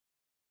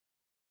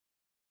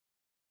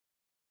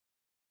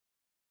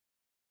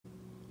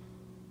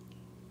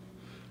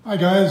Hi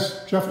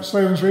guys, Jeff at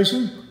Slavens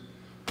Racing,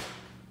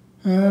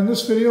 and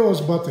this video is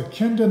about the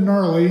Kenda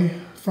Knarly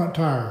front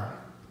tire.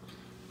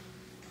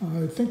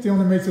 I think they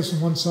only make this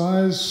in one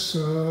size,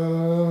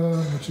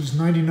 which is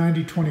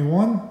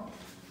 90-90-21.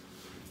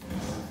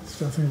 That's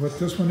definitely what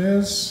this one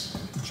is.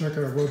 You can check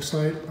out our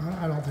website.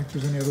 I don't think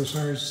there's any other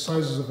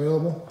sizes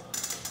available.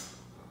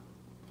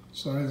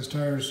 Sorry, this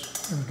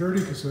tire's kind of dirty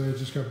because I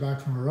just got back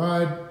from a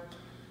ride,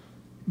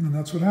 and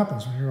that's what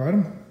happens when you ride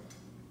them.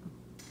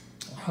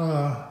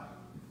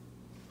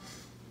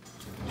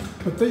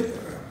 But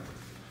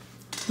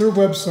their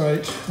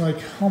website, like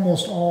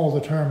almost all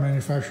the tire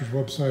manufacturers'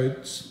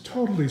 websites,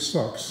 totally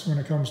sucks when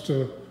it comes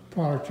to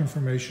product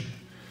information.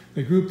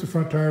 They group the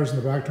front tires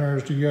and the back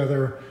tires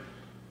together.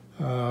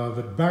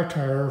 The back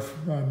tire,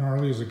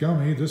 Knarly, is a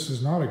gummy. This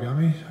is not a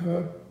gummy.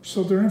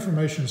 So their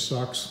information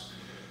sucks.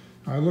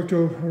 I looked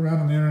around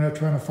on the internet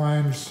trying to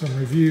find some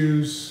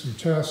reviews, some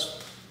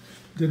tests.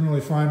 Didn't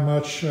really find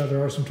much.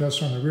 There are some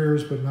tests on the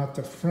rears, but not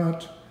the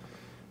front.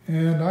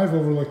 And I've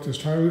overlooked this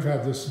tire. We've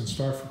had this in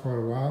stock for quite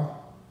a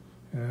while,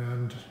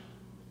 and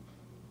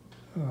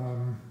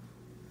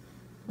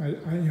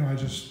I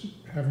just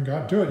haven't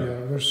gotten to it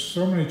yet. There's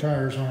so many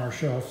tires on our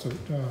shelf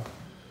that,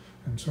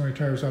 and so many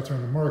tires out there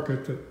in the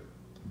market that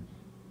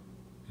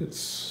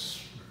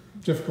it's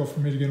difficult for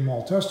me to get them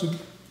all tested,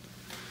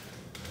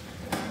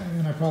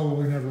 and I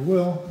probably never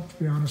will, to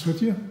be honest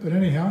with you. But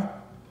anyhow,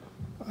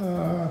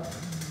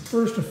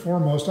 first and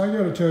foremost, I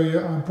got to tell you,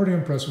 I'm pretty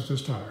impressed with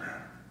this tire.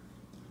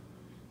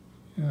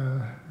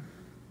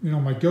 You know,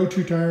 my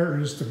go-to tire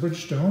is the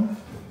Bridgestone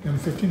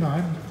M59.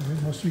 I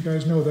think most of you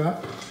guys know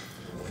that.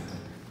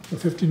 The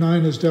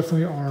 59 is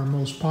definitely our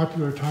most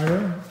popular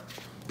tire,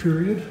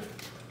 period.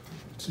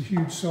 It's a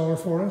huge seller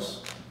for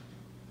us.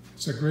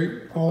 It's a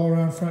great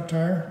all-around front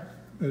tire.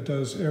 It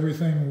does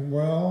everything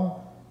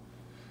well,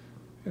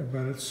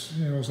 but it's,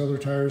 you know, those other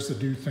tires that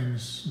do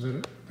things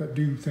that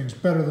do things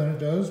better than it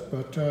does.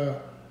 But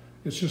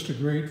it's just a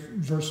great,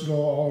 versatile,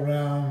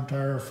 all-around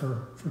tire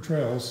for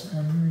trails,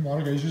 and a lot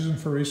of guys use them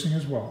for racing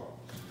as well.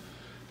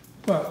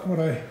 But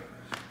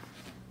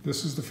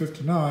this is the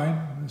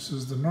 59, this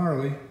is the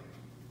Knarly.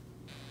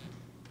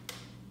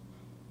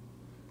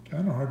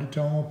 Kind of hard to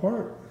tell them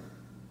apart.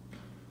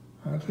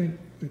 I think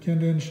the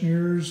Kenda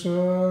engineers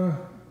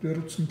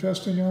did some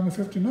testing on the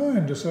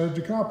 59, decided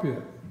to copy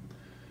it.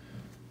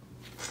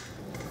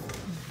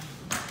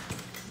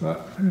 But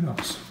who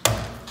knows?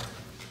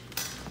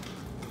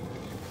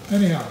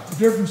 Anyhow, the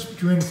difference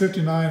between the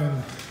 59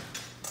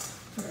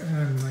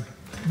 and the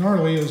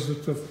Knarly is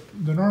that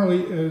the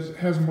Knarly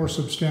has a more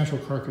substantial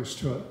carcass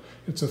to it.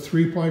 It's a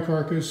 3-ply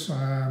carcass.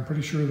 I'm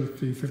pretty sure that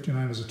the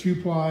 59 is a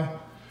 2-ply.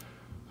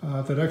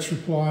 That extra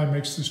ply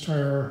makes this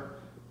tire,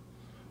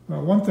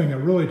 well, one thing it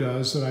really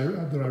does that I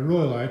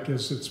really like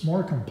is it's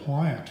more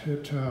compliant.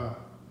 It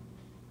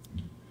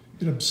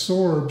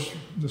absorbs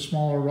the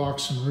smaller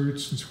rocks and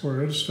roots and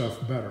square edge stuff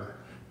better.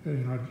 You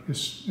know,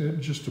 it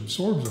just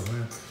absorbs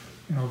them.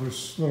 You know, there's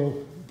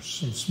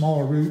some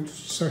smaller root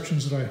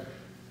sections that I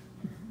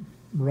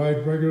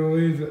ride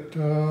regularly that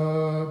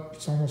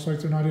it's almost like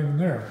they're not even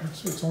there.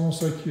 It's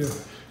almost like you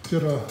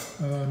did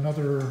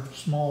another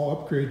small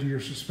upgrade to your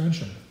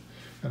suspension.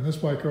 And this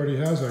bike already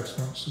has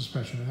excellent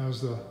suspension. It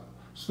has the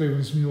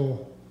Slavens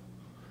Mule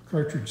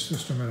cartridge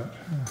system in it.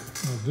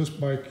 You know, this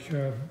bike,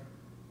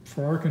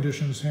 for our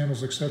conditions,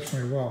 handles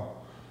exceptionally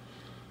well.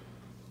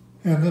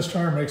 And this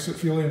tire makes it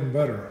feel even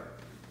better.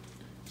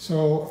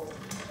 So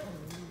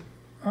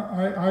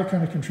I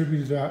kind of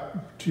contributed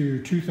that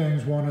to two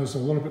things. One is a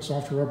little bit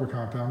softer rubber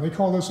compound. They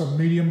call this a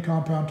medium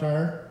compound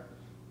tire.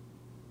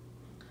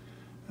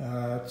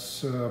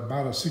 It's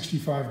about a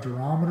 65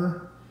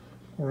 durometer,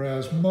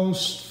 whereas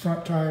most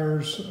front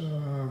tires,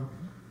 you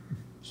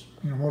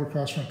know,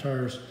 motocross front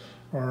tires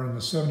are in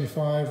the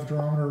 75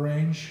 durometer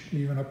range,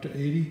 even up to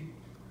 80.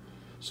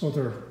 So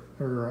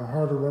they're a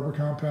harder rubber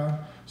compound.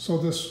 So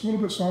this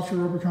little bit softer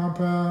rubber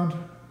compound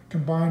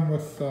combined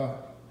with a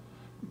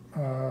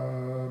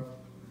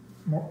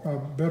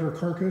better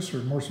carcass or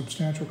more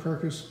substantial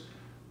carcass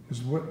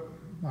is what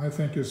I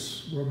think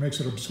is what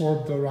makes it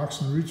absorb the rocks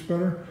and roots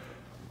better.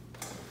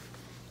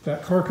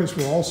 That carcass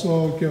will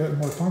also give it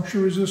more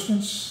puncture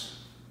resistance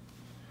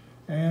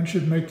and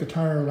should make the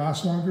tire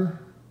last longer.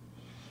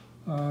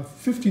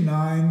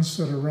 59s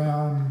at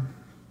around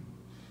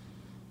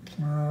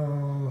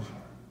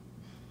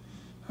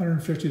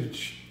 150 to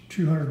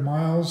 200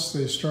 miles,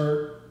 the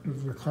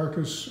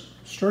carcass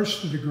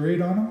starts to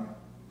degrade on them.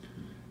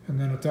 And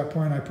then at that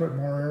point, I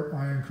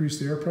increase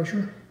the air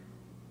pressure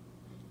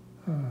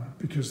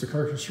because the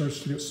carcass starts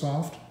to get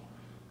soft.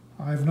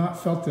 I've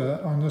not felt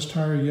that on this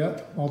tire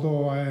yet,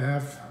 although I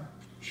have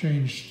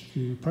changed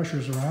the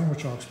pressures around,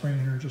 which I'll explain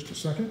here in just a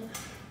second.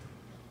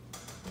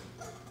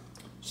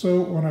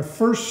 So when I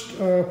first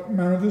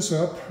mounted this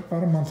up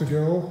about a month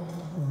ago,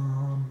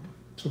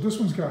 so this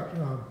one's got,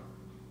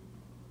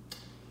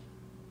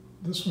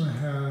 this one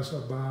has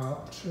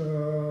about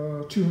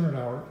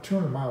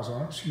 200 miles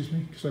on it, excuse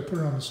me, because I put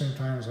it on the same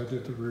time as I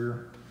did the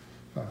rear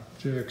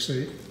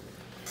JX8.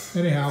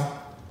 Anyhow,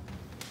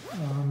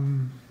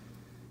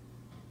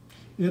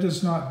 it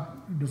has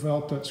not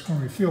developed that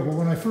squirmy feel. But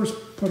when I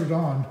first put it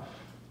on,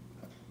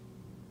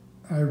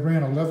 I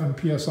ran 11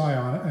 PSI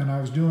on it, and I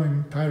was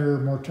doing tighter,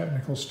 more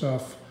technical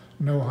stuff,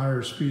 no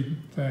higher speed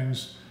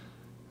things.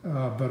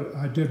 But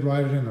I did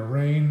ride it in the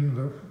rain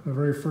the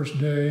very first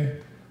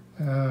day.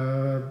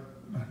 Then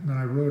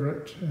I rode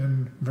it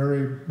in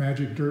very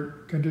magic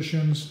dirt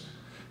conditions.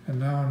 And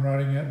now I'm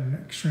riding it in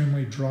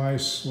extremely dry,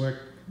 slick,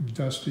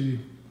 dusty,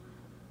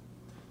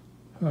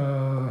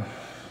 kind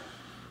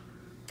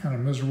of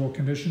miserable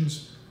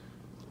conditions.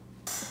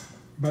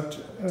 But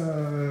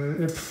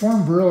it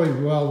performed really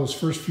well those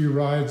first few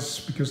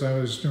rides because I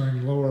was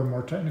doing lower,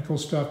 more technical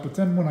stuff. But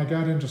then when I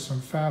got into some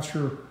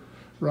faster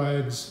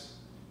rides,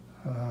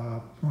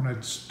 when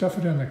I'd stuff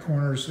it in the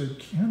corners,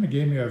 it kind of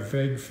gave me a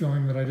vague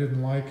feeling that I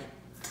didn't like.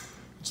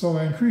 So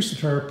I increased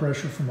the tire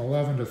pressure from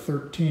 11 to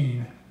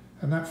 13,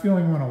 and that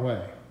feeling went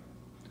away.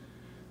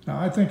 Now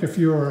I think if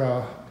you're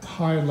a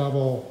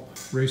high-level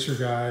racer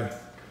guy,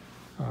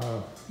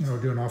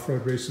 doing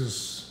off-road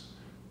races,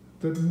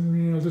 that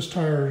this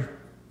tire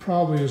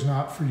probably is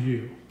not for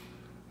you.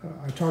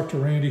 I talked to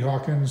Randy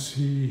Hawkins.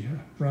 He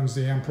runs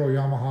the Ampro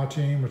Yamaha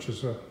team, which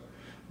is a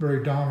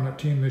very dominant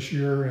team this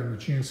year in the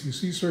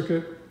GNCC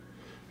circuit.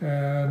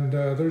 And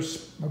I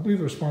believe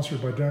they're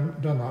sponsored by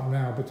Dunlop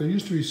now, but they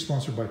used to be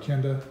sponsored by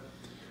Kenda.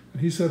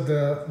 And he said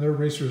that their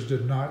racers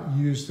did not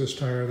use this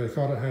tire. They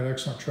thought it had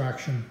excellent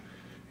traction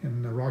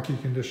in the rocky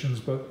conditions,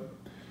 but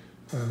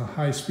in the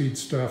high-speed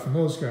stuff, and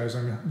those guys,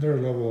 I mean, their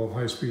level of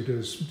high speed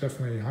is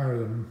definitely higher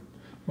than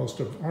most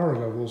of our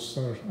levels.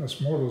 That's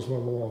Mortal's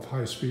level of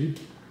high speed.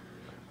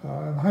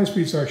 In the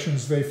high-speed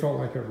sections, they felt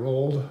like it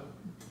rolled.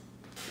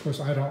 Of course,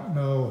 I don't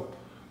know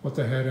what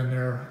they had in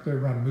there. They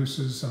run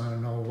mooses, and I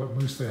don't know what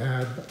moose they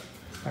had, but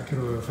that could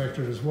have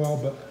affected as well.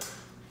 But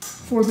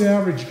for the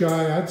average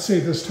guy, I'd say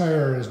this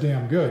tire is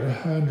damn good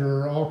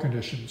under all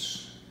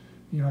conditions.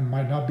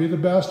 Might not be the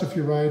best if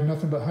you ride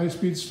nothing but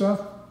high-speed stuff.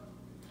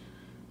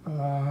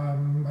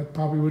 It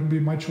probably wouldn't be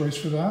my choice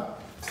for that.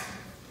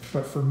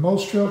 But for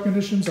most trail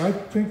conditions, I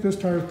think this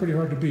tire is pretty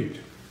hard to beat.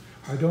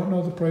 I don't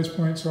know the price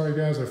point. Sorry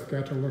guys, I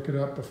forgot to look it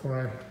up before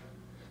I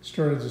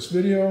started this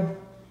video.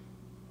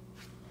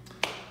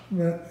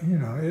 But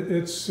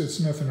it's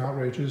nothing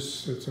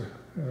outrageous. It's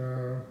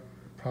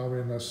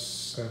probably in the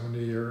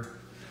 $70 or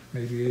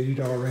maybe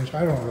 $80 range.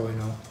 I don't really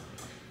know.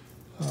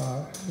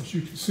 As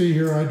you can see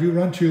here, I do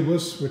run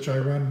tubeless, which I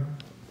run.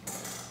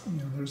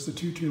 There's the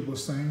two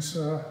tubeless things.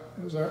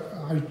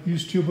 I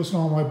use tubeless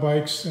on all my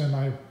bikes, and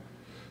I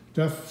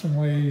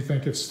definitely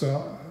think it's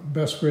the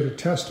best way to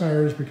test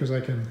tires because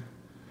I can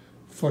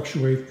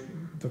fluctuate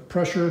the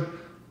pressure.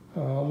 A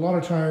lot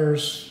of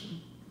tires,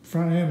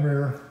 front and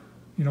rear,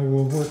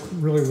 will work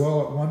really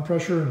well at one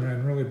pressure and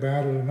then really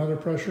bad at another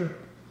pressure.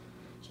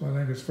 So I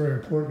think it's very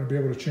important to be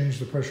able to change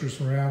the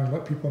pressures around and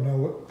let people know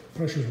what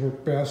pressures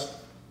work best.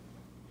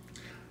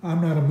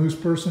 I'm not a moose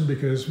person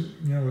because,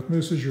 with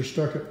mooses you're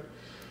stuck at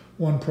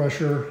one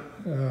pressure.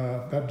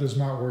 That does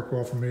not work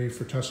well for me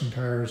for testing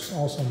tires.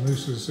 Also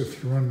mooses,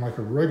 if you run like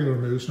a regular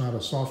moose, not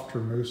a softer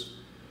moose,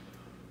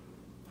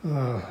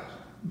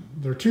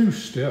 they're too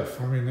stiff.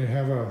 I mean, they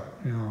have a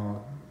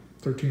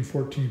 13,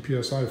 14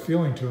 PSI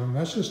feeling to them.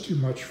 That's just too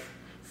much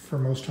for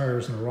most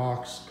tires in the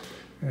rocks.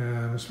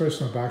 And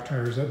especially on the back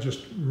tires, that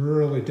just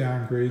really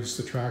downgrades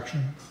the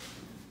traction.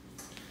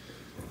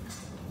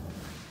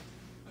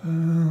 Let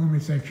me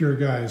think here,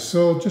 guys.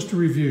 So just to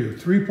review,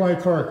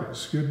 3-ply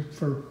carcass, good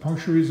for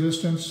puncture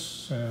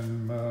resistance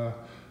and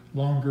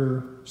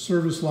longer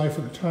service life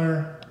of the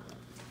tire.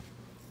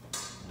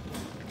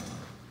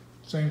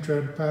 Same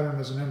tread pattern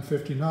as an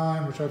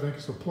M59, which I think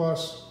is a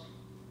plus.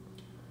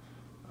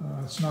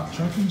 It's not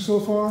chunking so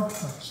far. Like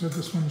I said,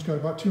 this one's got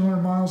about 200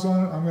 miles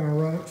on it. I'm going to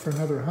run it for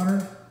another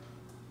 100.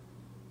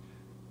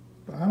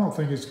 But I don't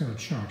think it's going to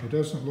chunk. It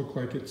doesn't look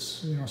like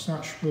it's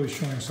not really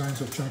showing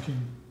signs of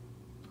chunking.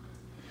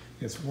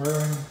 It's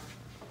wearing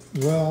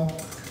well.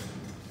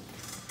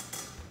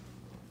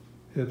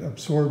 It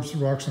absorbs the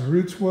rocks and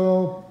roots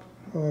well.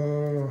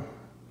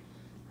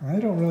 I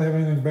don't really have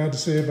anything bad to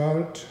say about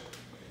it.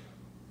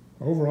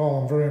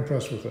 Overall, I'm very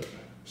impressed with it.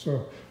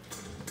 So,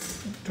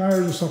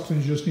 tires are something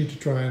you just need to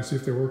try and see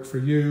if they work for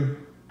you.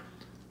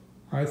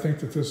 I think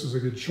that this is a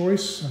good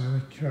choice, and I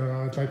think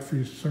I'd like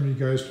for some of you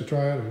guys to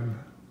try it and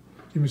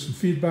give me some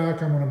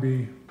feedback. I'm going to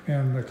be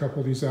handing a couple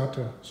of these out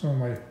to some of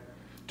my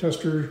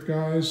tester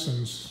guys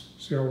and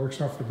see how it works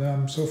out for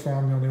them. So far,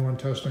 I'm the only one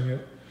testing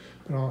it,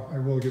 but I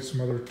will get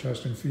some other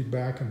testing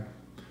feedback and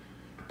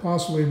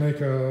possibly make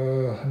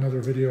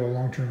another video, a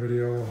long-term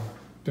video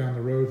down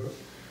the road. But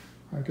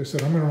like I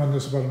said, I'm going to run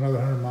this about another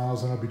 100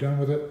 miles and I'll be done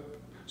with it.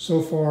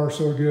 So far,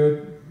 so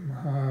good.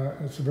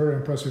 It's a very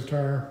impressive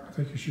tire. I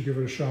think you should give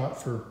it a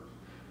shot for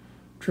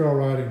trail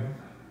riding.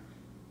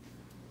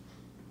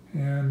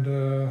 And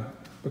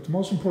but the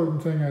most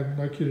important thing I'd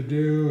like you to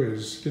do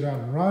is get out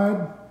and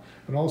ride.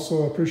 I'd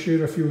also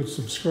appreciate if you would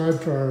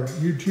subscribe to our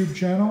YouTube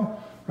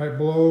channel. Right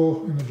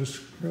below in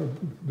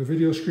the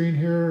video screen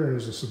here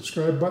is a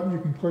subscribe button you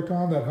can click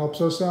on. That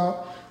helps us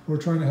out. We're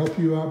trying to help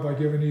you out by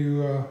giving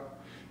you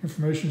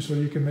information so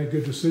you can make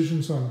good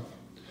decisions on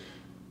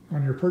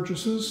your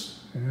purchases.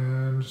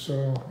 And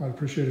so I'd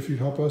appreciate if you'd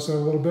help us out a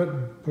little bit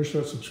and push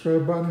that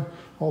subscribe button.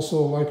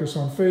 Also like us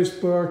on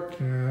Facebook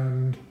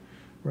and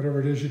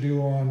whatever it is you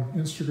do on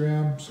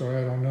Instagram.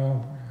 Sorry, I don't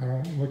know. I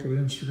don't look at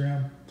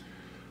Instagram.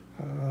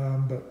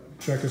 But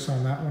check us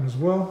on that one as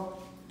well.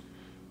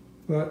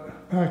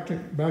 But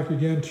back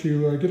again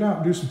to get out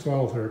and do some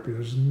throttle therapy.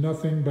 There's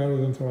nothing better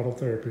than throttle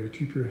therapy.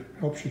 It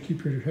helps you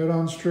keep your head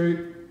on straight.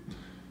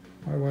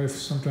 My wife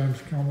sometimes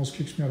almost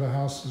kicks me out of the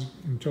house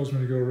and tells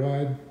me to go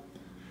ride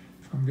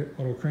if I'm getting a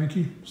little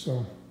cranky.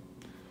 So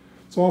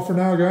that's all for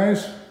now,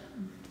 guys.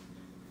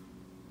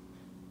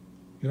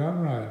 Get out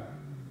and ride.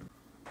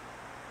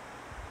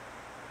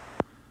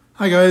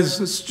 Hi guys,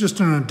 it's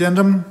just an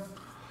addendum.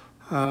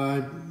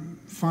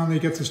 Finally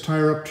get this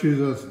tire up to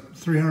the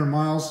 300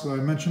 miles that I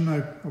mentioned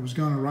I was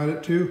going to ride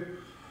it to,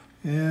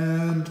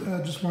 and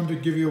I just wanted to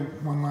give you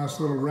one last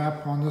little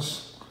wrap on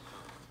this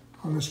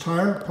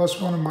tire. Plus,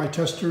 one of my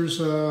testers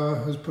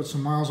has put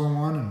some miles on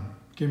one and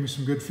gave me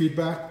some good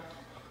feedback.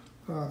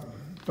 But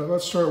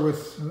let's start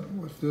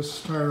with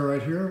this tire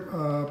right here.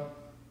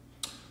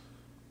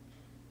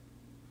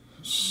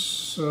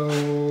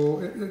 So,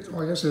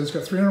 like I said, it's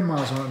got 300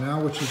 miles on it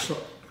now, which is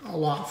a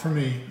lot for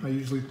me. I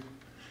usually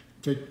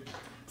take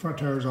front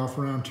tires off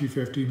around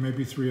 250,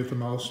 maybe 3 at the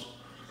most,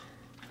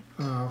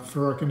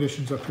 for our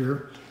conditions up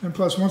here. And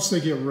plus, once they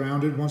get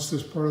rounded, once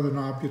this part of the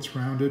knob gets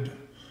rounded,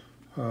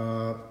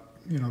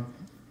 you know,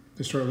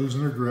 they start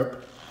losing their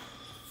grip.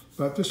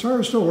 But this tire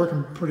is still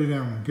working pretty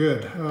damn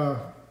good.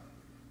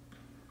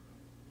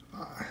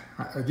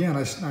 Again,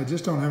 I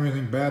just don't have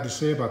anything bad to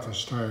say about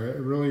this tire. It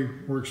really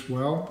works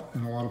well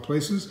in a lot of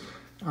places.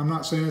 I'm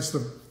not saying it's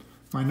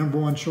my number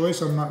one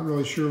choice. I'm not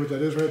really sure what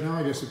that is right now.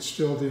 I guess it's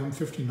still the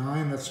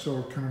M59. That's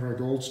still kind of our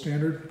gold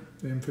standard,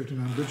 the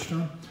M59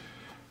 Bridgestone.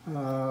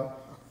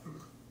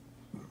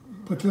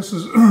 But this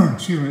is,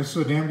 excuse me, this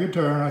is a damn good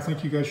tire, and I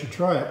think you guys should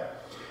try it.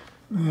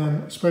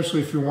 And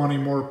especially if you're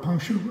wanting more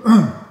puncture,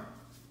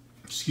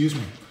 excuse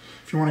me,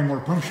 if you're wanting more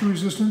puncture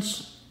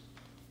resistance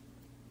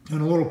and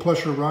a little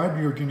plusher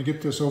ride, you're going to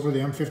get this over the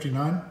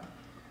M59.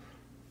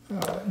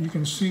 You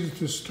can see that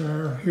this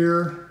tire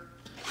here,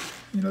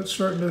 you know, it's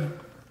starting to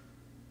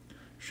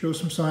show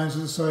some signs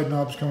of the side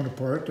knobs coming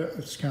apart.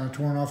 It's kind of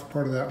torn off a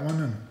part of that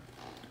one,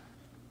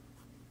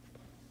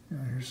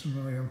 and here's some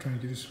really, I'm trying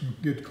to give you some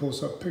good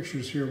close-up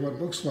pictures here of what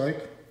it looks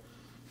like.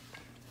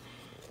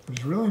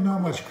 There's really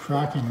not much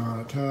cracking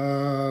on it.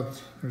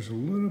 There's a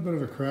little bit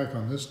of a crack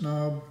on this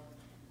knob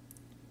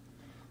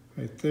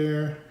right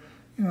there.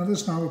 You know,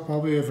 this knob will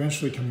probably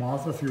eventually come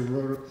off if you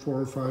rode it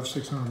 400 or 500,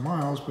 600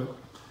 miles, but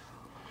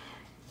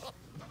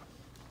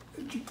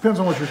it depends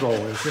on what your goal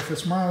is. If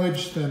it's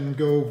mileage, then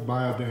go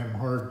buy a damn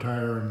hard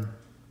tire and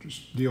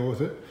just deal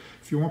with it.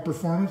 If you want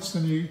performance,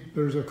 then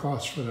there's a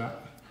cost for that.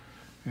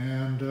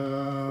 And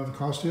the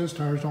cost is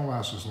tires don't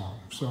last as long.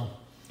 So,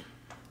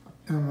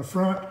 and on the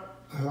front,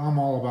 I'm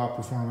all about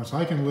performance.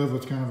 I can live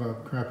with kind of a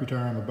crappy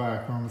tire on the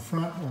back. But on the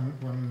front,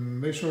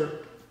 when they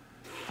start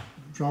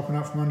dropping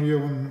out from under you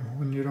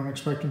when you don't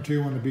expect them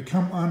to, when they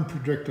become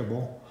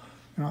unpredictable,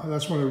 you know,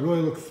 that's what I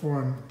really look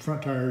for in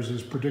front tires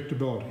is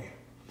predictability.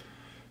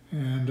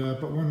 And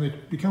but when they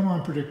become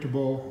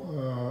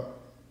unpredictable,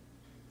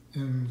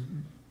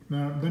 and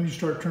then you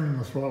start turning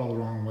the throttle the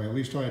wrong way. At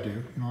least I do.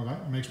 You know,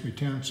 that makes me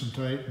tense and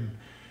tight,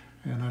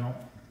 and I don't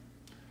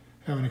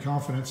have any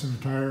confidence in the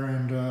tire,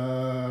 and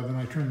then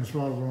I turn the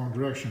throttle the wrong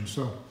direction.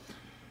 So,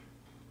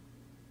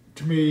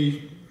 to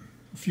me,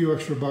 a few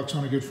extra bucks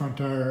on a good front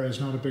tire is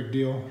not a big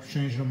deal.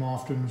 Changing them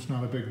often is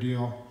not a big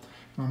deal.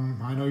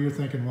 I know you're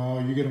thinking,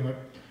 well, you get them at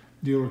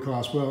dealer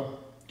cost. Well,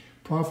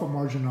 profit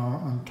margin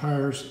on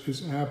tires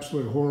is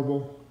absolutely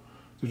horrible.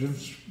 The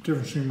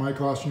difference between my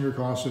cost and your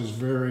cost is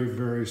very,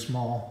 very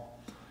small.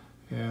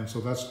 And so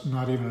that's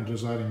not even a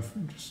deciding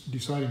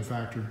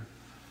factor.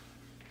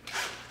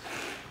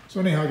 So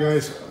anyhow,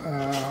 guys,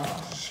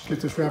 to get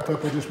this wrapped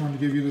up, I just wanted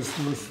to give you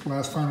this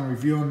last final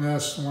review on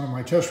this. One of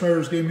my test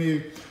riders gave me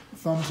a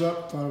thumbs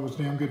up, thought it was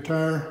a damn good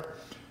tire.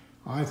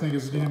 I think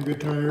it's a damn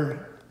good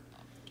tire.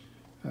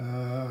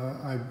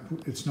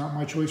 It's not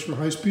my choice for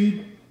high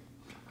speed.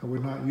 I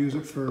would not use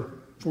it for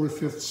 4th,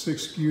 5th,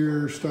 6th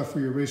gear stuff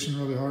where you're racing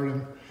really hard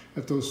in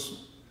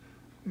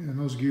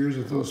those gears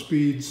at those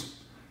speeds.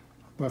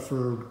 But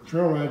for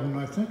trail riding,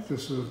 I think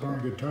this is a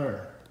darn good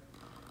tire.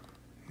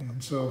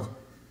 And so,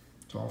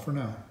 that's all for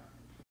now.